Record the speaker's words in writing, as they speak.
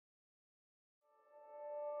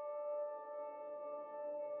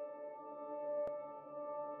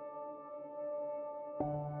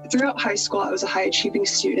Throughout high school, I was a high achieving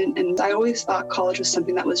student, and I always thought college was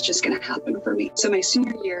something that was just going to happen for me. So my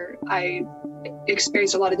senior year, I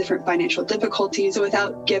experienced a lot of different financial difficulties.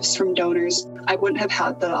 Without gifts from donors, I wouldn't have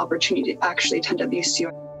had the opportunity to actually attend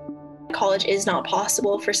WCU. College is not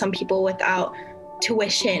possible for some people without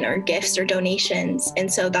tuition or gifts or donations.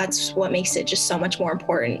 And so that's what makes it just so much more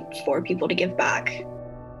important for people to give back.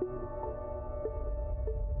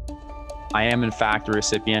 I am in fact a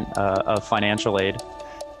recipient of financial aid.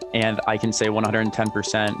 And I can say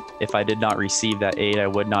 110%, if I did not receive that aid, I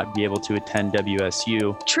would not be able to attend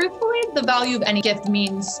WSU. Truthfully, the value of any gift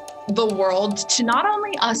means the world to not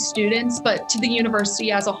only us students, but to the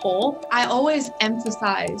university as a whole. I always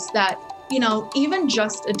emphasize that, even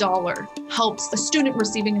just $1 helps a student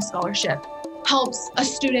receiving a scholarship, helps a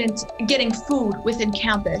student getting food within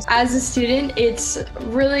campus. As a student, it's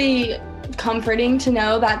really comforting to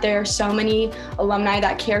know that there are so many alumni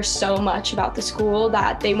that care so much about the school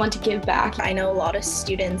that they want to give back. I know a lot of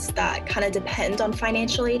students that kind of depend on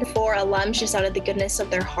financial aid. For alums, just out of the goodness of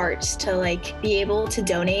their hearts to be able to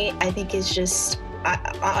donate, I think is just,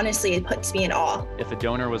 honestly, it puts me in awe. If a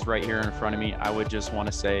donor was right here in front of me, I would just want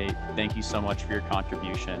to say thank you so much for your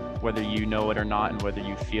contribution. Whether you know it or not and whether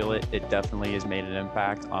you feel it, it definitely has made an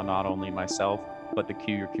impact on not only myself, but the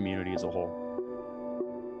CUE community as a whole.